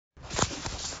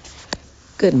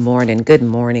Good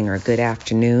morning, or good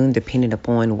afternoon, depending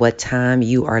upon what time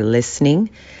you are listening.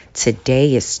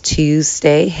 Today is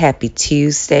Tuesday. Happy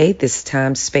Tuesday. This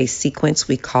time space sequence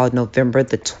we call November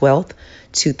the 12th,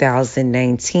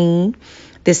 2019.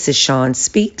 This is Sean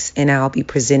Speaks, and I'll be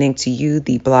presenting to you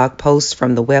the blog post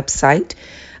from the website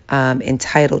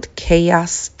entitled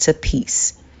Chaos to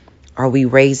Peace. Are we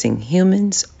raising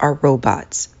humans or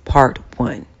robots? Part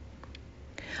 1.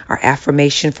 Our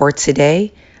affirmation for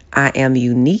today: I am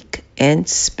unique and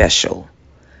special.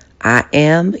 I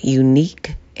am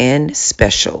unique and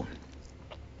special.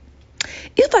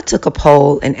 If I took a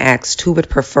poll and asked who would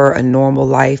prefer a normal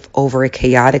life over a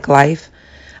chaotic life,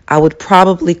 I would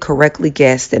probably correctly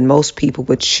guess that most people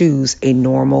would choose a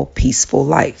normal, peaceful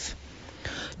life.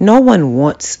 No one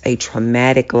wants a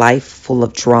traumatic life full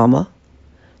of drama.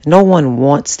 No one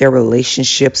wants their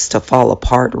relationships to fall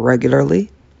apart regularly.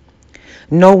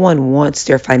 No one wants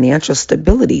their financial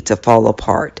stability to fall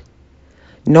apart.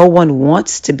 No one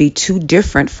wants to be too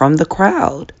different from the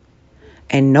crowd.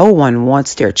 And no one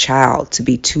wants their child to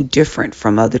be too different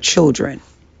from other children.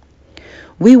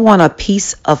 We want a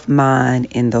peace of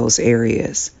mind in those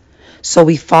areas. So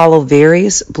we follow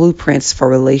various blueprints for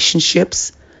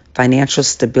relationships, financial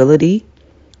stability,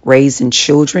 raising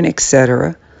children,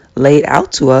 etc., laid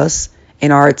out to us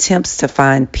in our attempts to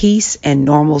find peace and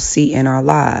normalcy in our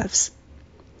lives.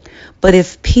 But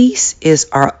if peace is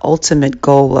our ultimate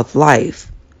goal of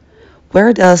life,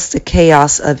 where does the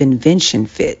chaos of invention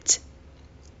fit?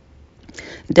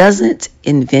 Doesn't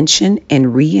invention and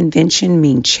reinvention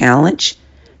mean challenge,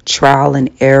 trial and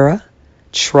error,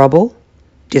 trouble,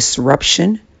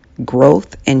 disruption,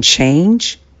 growth, and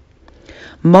change?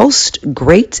 Most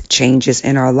great changes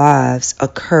in our lives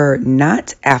occur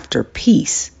not after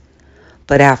peace,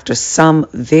 but after some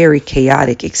very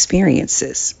chaotic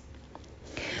experiences.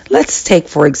 Let's take,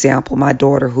 for example, my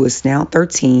daughter, who is now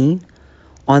 13,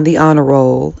 on the honor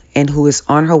roll, and who is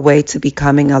on her way to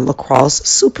becoming a lacrosse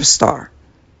superstar.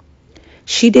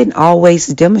 She didn't always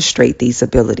demonstrate these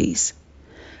abilities.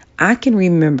 I can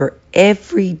remember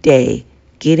every day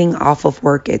getting off of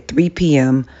work at 3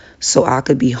 p.m. so I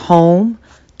could be home,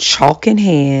 chalk in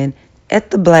hand,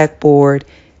 at the blackboard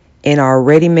in our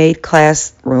ready-made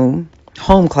classroom,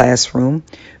 home classroom,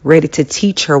 ready to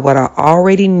teach her what I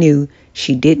already knew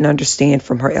she didn't understand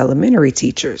from her elementary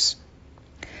teachers.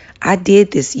 I did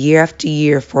this year after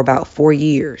year for about 4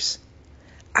 years.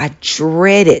 I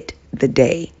dreaded the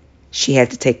day she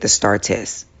had to take the STAR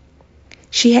test.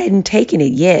 She hadn't taken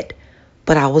it yet,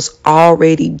 but I was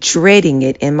already dreading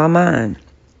it in my mind.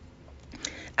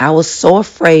 I was so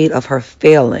afraid of her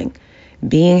failing,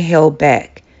 being held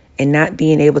back, and not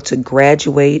being able to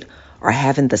graduate, or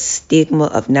having the stigma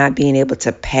of not being able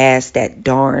to pass that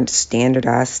darned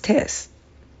standardized test.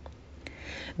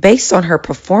 Based on her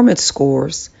performance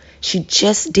scores, she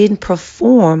just didn't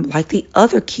perform like the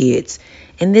other kids,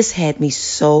 and this had me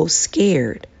so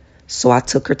scared. So I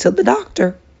took her to the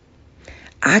doctor.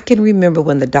 I can remember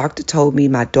when the doctor told me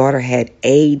my daughter had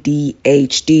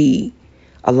ADHD,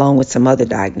 along with some other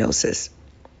diagnoses,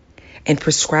 and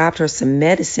prescribed her some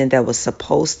medicine that was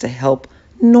supposed to help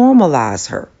normalize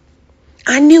her.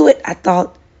 I knew it. I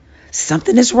thought,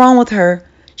 something is wrong with her.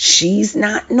 She's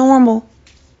not normal.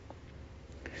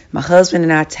 My husband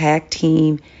and I tag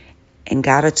team and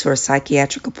got her to her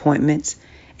psychiatric appointments,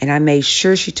 and I made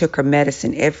sure she took her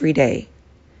medicine every day.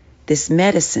 This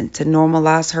medicine to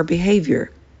normalize her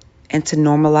behavior and to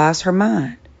normalize her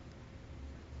mind.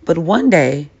 But one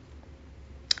day,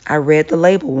 I read the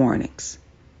label warnings.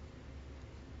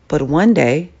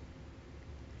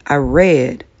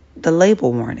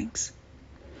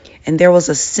 And there was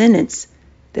a sentence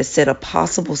that said a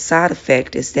possible side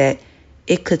effect is that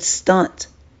it could stunt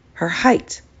her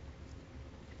height.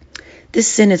 This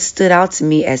sentence stood out to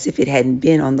me as if it hadn't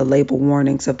been on the label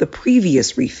warnings of the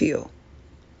previous refill.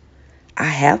 I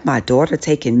have my daughter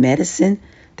taking medicine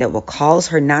that will cause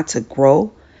her not to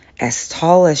grow as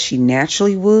tall as she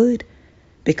naturally would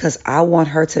because I want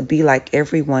her to be like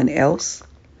everyone else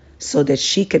so that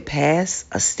she could pass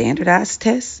a standardized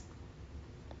test.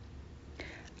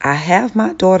 I have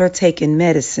my daughter taking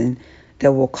medicine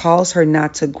that will cause her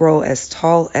not to grow as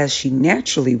tall as she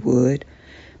naturally would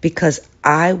because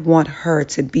I want her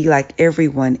to be like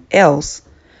everyone else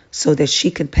so that she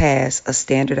can pass a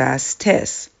standardized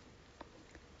test.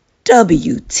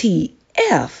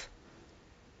 WTF?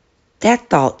 That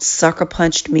thought sucker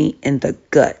punched me in the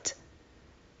gut.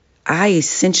 I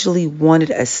essentially wanted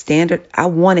to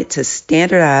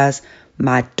standardize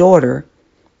my daughter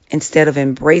instead of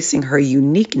embracing her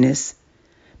uniqueness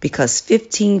because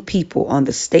 15 people on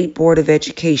the State Board of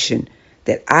Education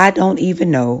that I don't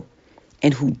even know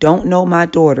and who don't know my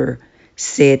daughter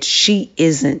said she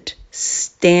isn't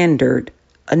standard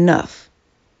enough.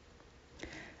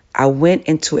 I went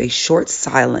into a short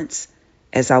silence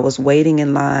as I was waiting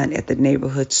in line at the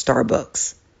neighborhood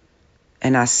Starbucks,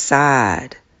 and I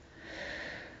sighed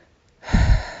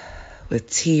with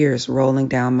tears rolling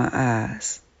down my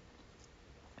eyes.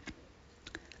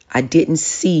 I didn't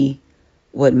see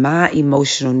what my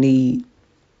emotional need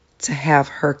to have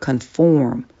her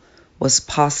conform was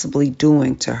possibly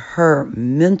doing to her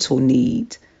mental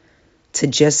need to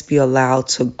just be allowed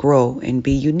to grow and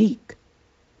be unique.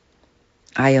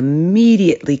 I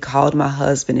immediately called my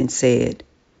husband and said,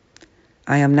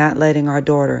 I am not letting our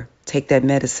daughter take that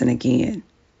medicine again,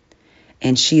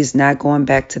 and she is not going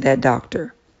back to that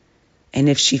doctor. And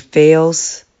if she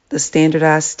fails the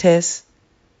standardized test,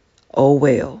 oh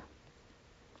well.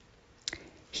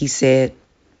 He said,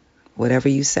 whatever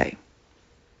you say.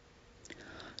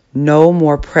 No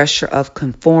more pressure of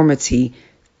conformity,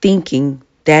 thinking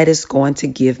that is going to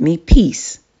give me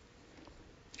peace.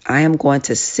 I am going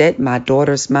to set my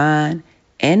daughter's mind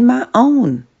and my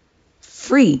own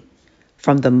free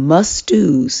from the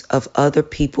must-dos of other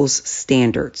people's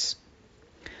standards.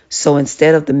 So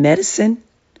instead of the medicine,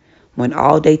 when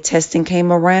all-day testing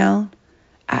came around,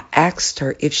 I asked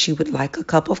her if she would like a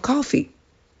cup of coffee.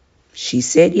 She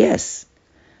said yes.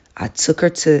 I took her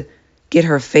to get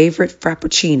her favorite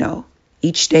Frappuccino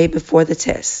each day before the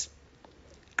test.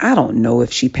 I don't know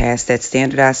if she passed that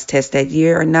standardized test that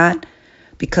year or not,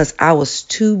 because I was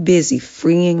too busy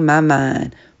freeing my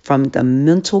mind from the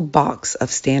mental box of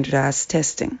standardized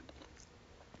testing.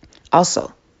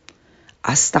 Also,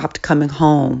 I stopped coming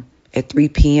home at 3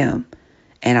 p.m.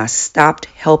 and I stopped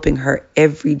helping her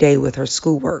every day with her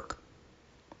schoolwork.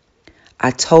 I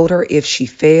told her if she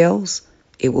fails,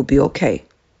 it will be okay.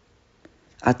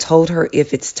 I told her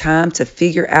that it's time to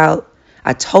figure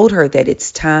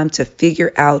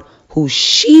out who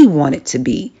she wanted to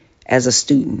be as a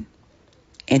student.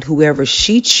 And whoever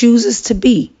she chooses to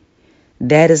be,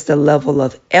 that is the level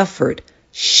of effort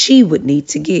she would need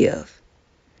to give.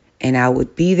 And I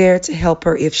would be there to help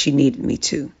her if she needed me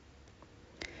to.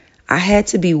 I had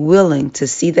to be willing to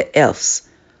see the F's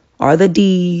or the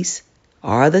D's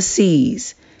or the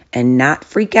C's and not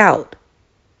freak out,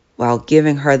 while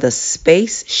giving her the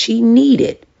space she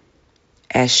needed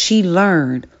as she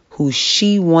learned who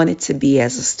she wanted to be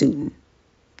as a student.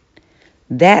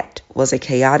 That was a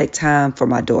chaotic time for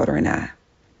my daughter and I.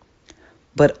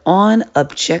 But on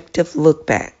objective look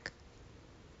back,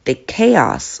 the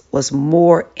chaos was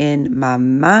more in my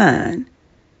mind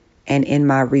and in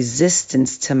my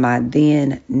resistance to my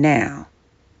then now.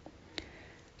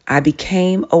 I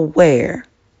became aware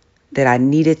that I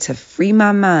needed to free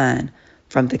my mind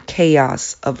from the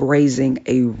chaos of raising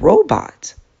a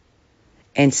robot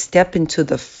and step into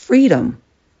the freedom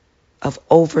of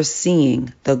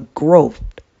overseeing the growth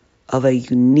of a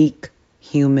unique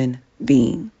human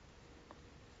being.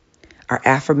 Our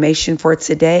affirmation for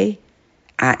today: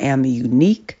 I am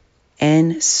unique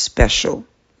and special.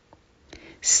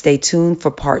 Stay tuned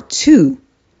for part 2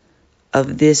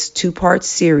 of this 2-part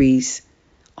series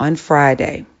on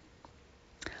Friday.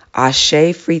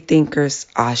 Ashe, free thinkers,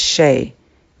 ashe.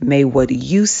 May what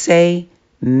you say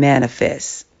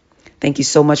manifest. Thank you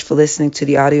so much for listening to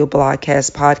the audio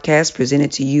blogcast podcast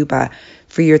presented to you by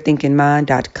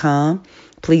freeyourthinkingmind.com.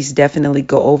 Please definitely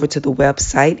go over to the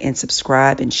website and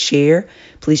subscribe and share.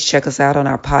 Please check us out on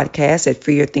our podcast at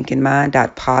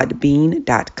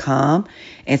freeyourthinkingmind.podbean.com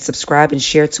and subscribe and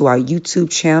share to our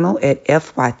YouTube channel at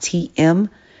FYTM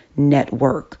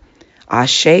Network.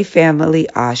 Ashe, family,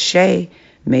 ashe.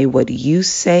 May what you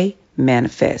say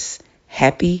manifest.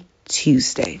 Happy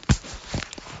Tuesday.